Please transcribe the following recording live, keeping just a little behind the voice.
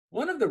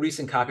One of the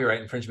recent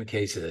copyright infringement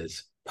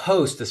cases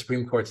post the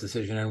Supreme Court's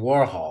decision in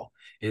Warhol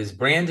is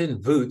Brandon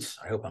Voots,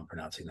 I hope I'm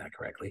pronouncing that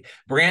correctly,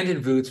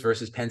 Brandon Voots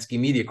versus Penske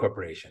Media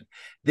Corporation.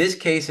 This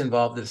case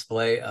involved the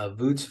display of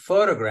Voots'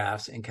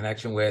 photographs in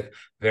connection with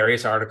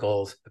various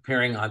articles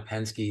appearing on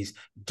Penske's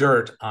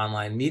Dirt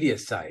online media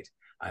site.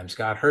 I'm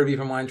Scott Hervey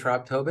from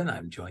Weintraub Tobin.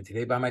 I'm joined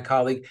today by my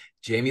colleague,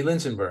 Jamie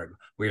Linsenberg.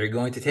 We are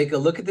going to take a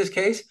look at this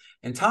case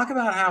and talk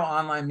about how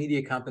online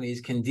media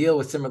companies can deal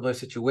with similar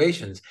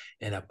situations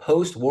in a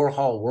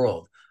post-Warhol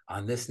world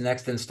on this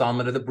next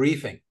installment of The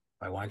Briefing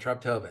by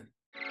Weintraub Tobin.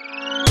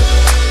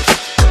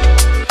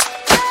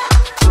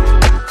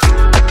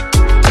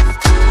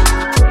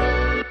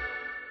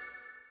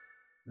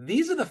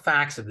 These are the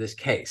facts of this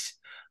case.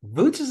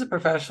 Voots is a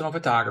professional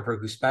photographer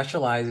who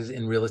specializes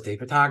in real estate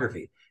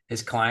photography.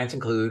 His clients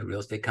include real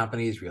estate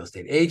companies, real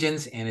estate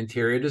agents, and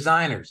interior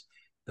designers.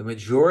 The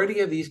majority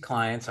of these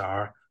clients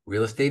are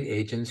real estate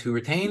agents who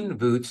retain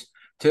Voots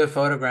to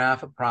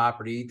photograph a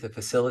property to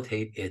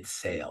facilitate its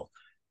sale.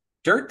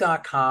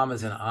 Dirt.com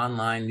is an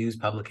online news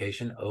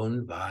publication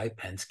owned by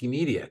Penske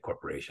Media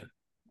Corporation.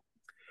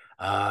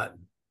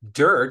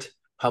 Dirt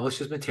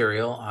publishes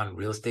material on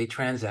real estate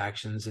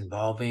transactions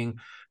involving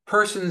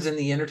persons in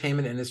the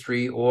entertainment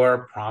industry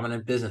or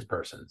prominent business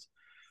persons.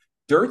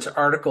 Dirt's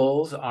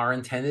articles are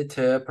intended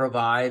to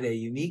provide a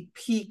unique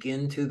peek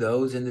into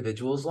those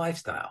individuals'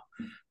 lifestyle.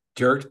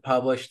 Dirt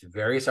published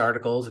various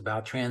articles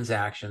about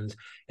transactions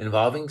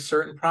involving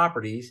certain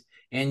properties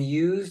and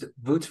used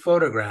Voots'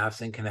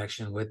 photographs in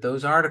connection with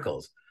those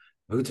articles.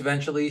 Voots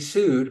eventually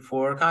sued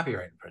for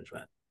copyright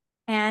infringement.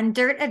 And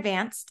Dirt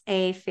advanced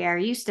a fair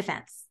use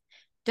defense.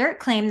 Dirt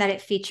claimed that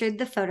it featured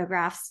the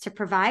photographs to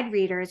provide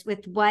readers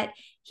with what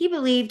he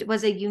believed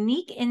was a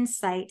unique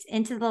insight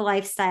into the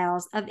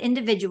lifestyles of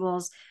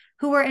individuals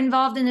who were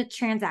involved in the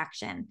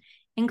transaction,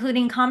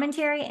 including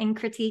commentary and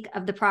critique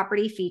of the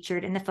property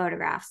featured in the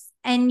photographs,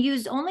 and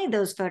used only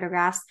those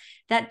photographs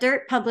that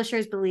Dirt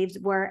publishers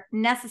believed were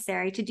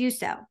necessary to do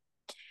so.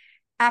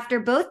 After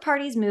both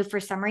parties moved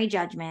for summary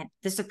judgment,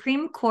 the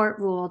Supreme Court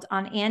ruled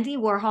on Andy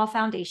Warhol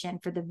Foundation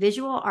for the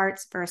Visual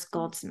Arts versus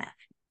Goldsmith.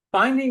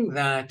 Finding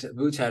that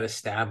Voots had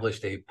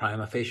established a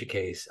prima facie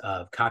case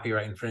of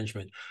copyright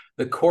infringement,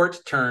 the court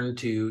turned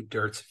to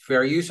Dirt's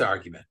fair use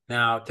argument.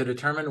 Now, to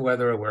determine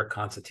whether a work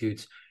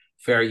constitutes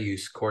fair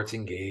use, courts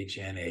engage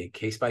in a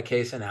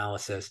case-by-case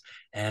analysis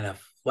and a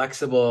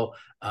flexible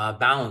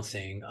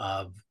balancing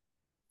of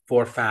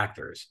four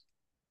factors.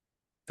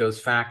 Those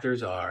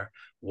factors are: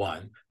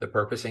 one, the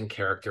purpose and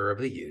character of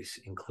the use,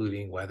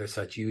 including whether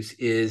such use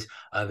is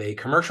of a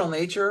commercial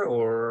nature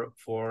or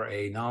for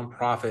a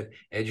nonprofit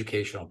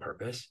educational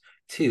purpose.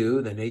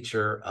 Two, the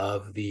nature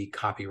of the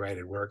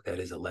copyrighted work that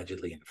is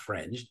allegedly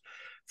infringed.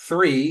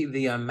 Three,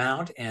 the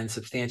amount and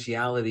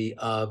substantiality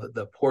of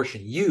the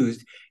portion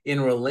used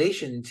in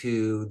relation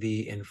to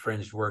the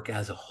infringed work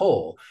as a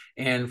whole.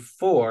 And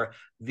four,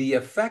 the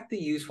effect the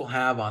use will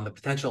have on the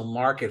potential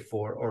market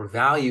for or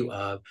value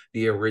of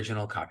the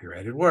original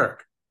copyrighted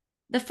work.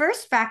 The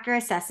first factor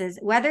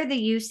assesses whether the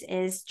use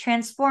is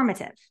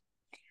transformative.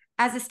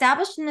 As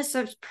established in the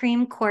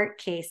Supreme Court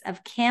case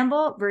of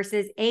Campbell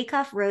versus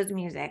Acuff Rose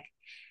Music,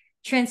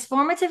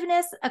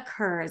 transformativeness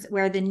occurs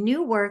where the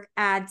new work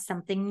adds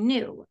something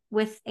new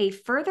with a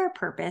further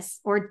purpose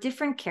or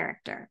different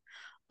character,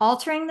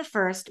 altering the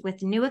first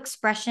with new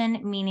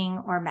expression,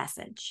 meaning, or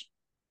message.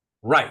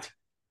 Right.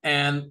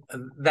 And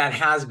that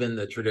has been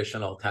the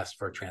traditional test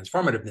for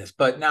transformativeness.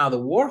 But now the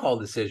Warhol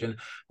decision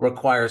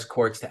requires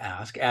courts to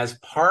ask, as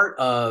part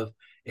of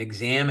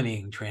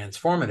examining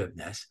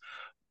transformativeness,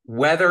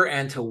 whether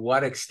and to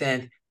what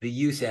extent the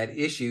use at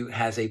issue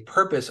has a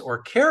purpose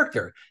or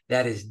character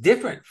that is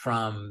different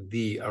from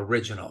the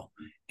original,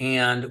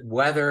 and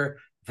whether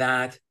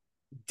that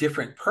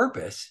different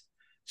purpose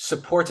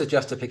supports a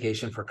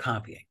justification for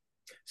copying.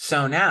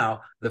 So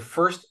now the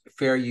first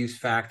fair use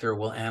factor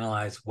will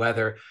analyze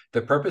whether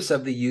the purpose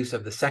of the use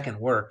of the second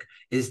work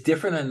is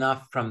different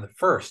enough from the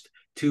first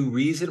to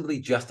reasonably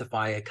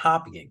justify a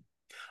copying.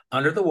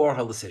 Under the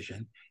Warhol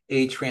decision,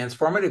 a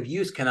transformative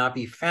use cannot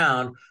be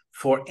found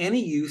for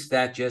any use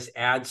that just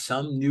adds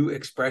some new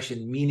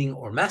expression, meaning,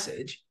 or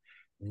message.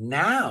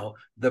 Now,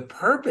 the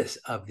purpose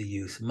of the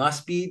use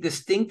must be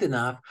distinct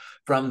enough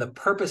from the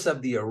purpose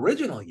of the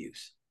original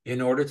use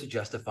in order to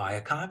justify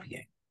a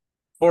copying.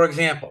 For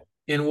example,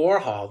 in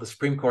Warhol, the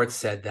Supreme Court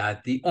said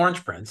that the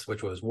orange prints,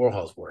 which was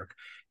Warhol's work,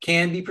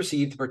 can be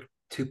perceived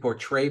to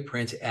portray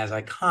Prince as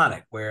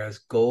iconic, whereas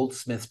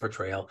Goldsmith's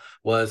portrayal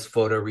was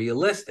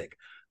photorealistic.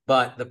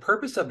 But the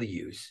purpose of the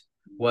use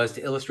was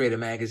to illustrate a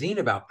magazine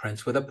about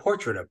Prince with a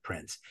portrait of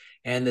Prince.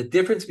 And the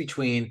difference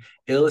between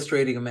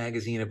illustrating a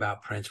magazine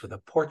about Prince with a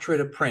portrait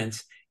of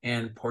Prince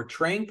and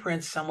portraying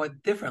Prince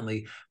somewhat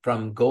differently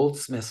from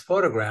Goldsmith's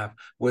photograph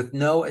with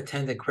no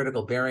attendant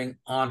critical bearing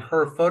on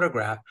her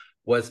photograph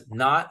was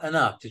not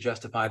enough to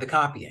justify the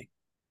copying.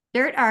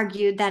 Dirt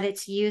argued that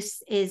its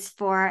use is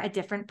for a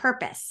different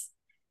purpose.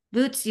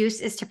 Voots'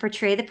 use is to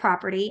portray the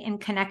property in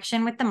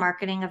connection with the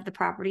marketing of the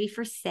property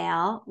for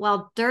sale,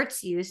 while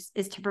Dirt's use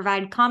is to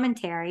provide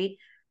commentary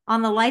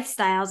on the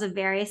lifestyles of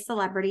various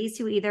celebrities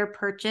who either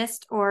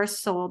purchased or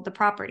sold the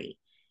property.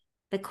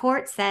 The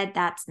court said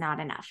that's not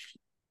enough.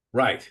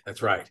 Right,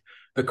 that's right.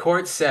 The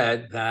court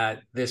said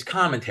that this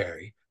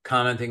commentary,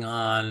 commenting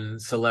on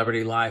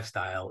celebrity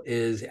lifestyle,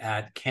 is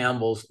at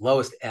Campbell's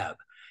lowest ebb.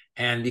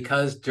 And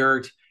because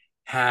Dirt's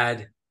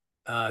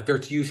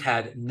use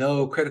had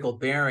no critical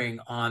bearing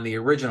on the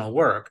original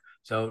work,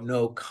 so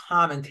no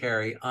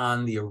commentary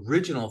on the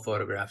original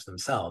photographs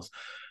themselves,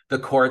 the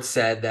court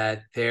said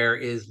that there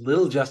is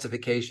little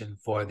justification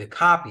for the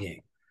copying.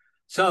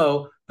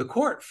 So the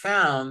court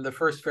found the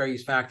first fair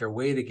use factor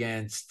weighed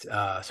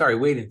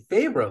in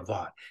favor of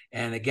Vaught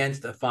and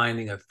against a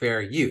finding of fair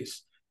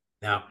use.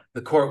 Now,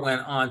 the court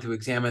went on to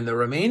examine the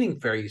remaining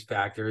fair use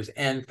factors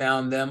and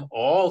found them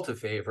all to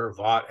favor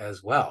Vaught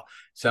as well.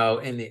 So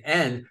in the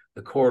end,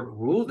 the court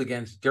ruled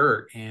against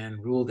Dirt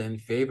and ruled in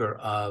favor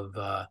of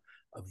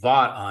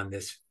Vaught on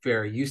this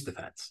fair use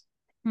defense.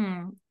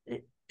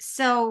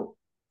 So,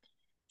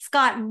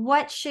 Scott,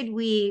 what should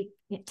we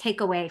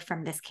take away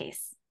from this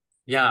case?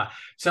 Yeah.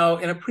 So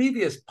in a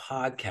previous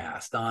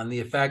podcast on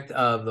the effect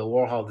of the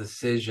Warhol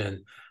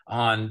decision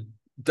on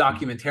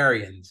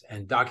documentarians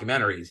and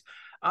documentaries,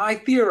 I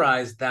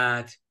theorized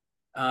that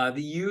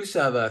the use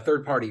of a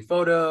third-party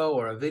photo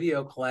or a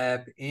video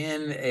clip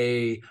in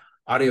a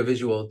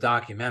audiovisual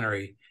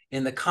documentary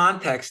in the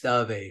context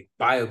of a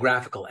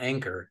biographical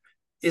anchor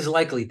is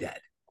likely dead.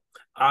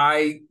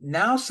 I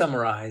now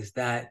summarize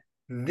that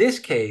this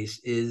case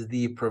is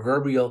the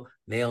proverbial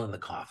nail in the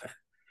coffin.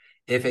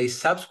 If a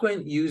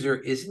subsequent user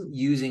isn't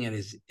using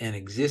an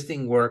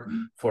existing work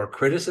for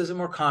criticism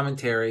or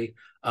commentary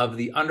of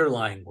the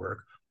underlying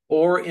work,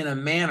 or in a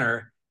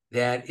manner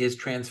that is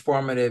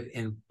transformative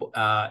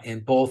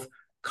in both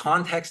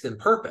context and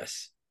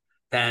purpose,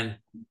 then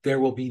there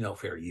will be no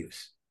fair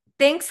use.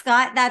 Thanks,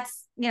 Scott.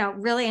 That's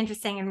really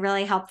interesting and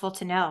really helpful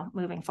to know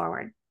moving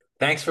forward.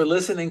 Thanks for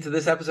listening to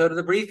this episode of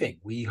The Briefing.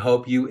 We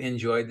hope you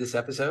enjoyed this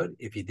episode.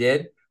 If you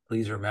did,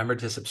 please remember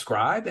to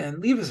subscribe and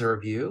leave us a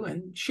review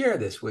and share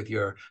this with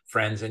your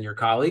friends and your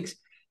colleagues.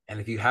 And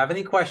if you have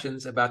any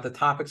questions about the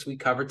topics we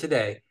covered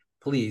today,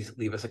 please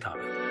leave us a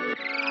comment.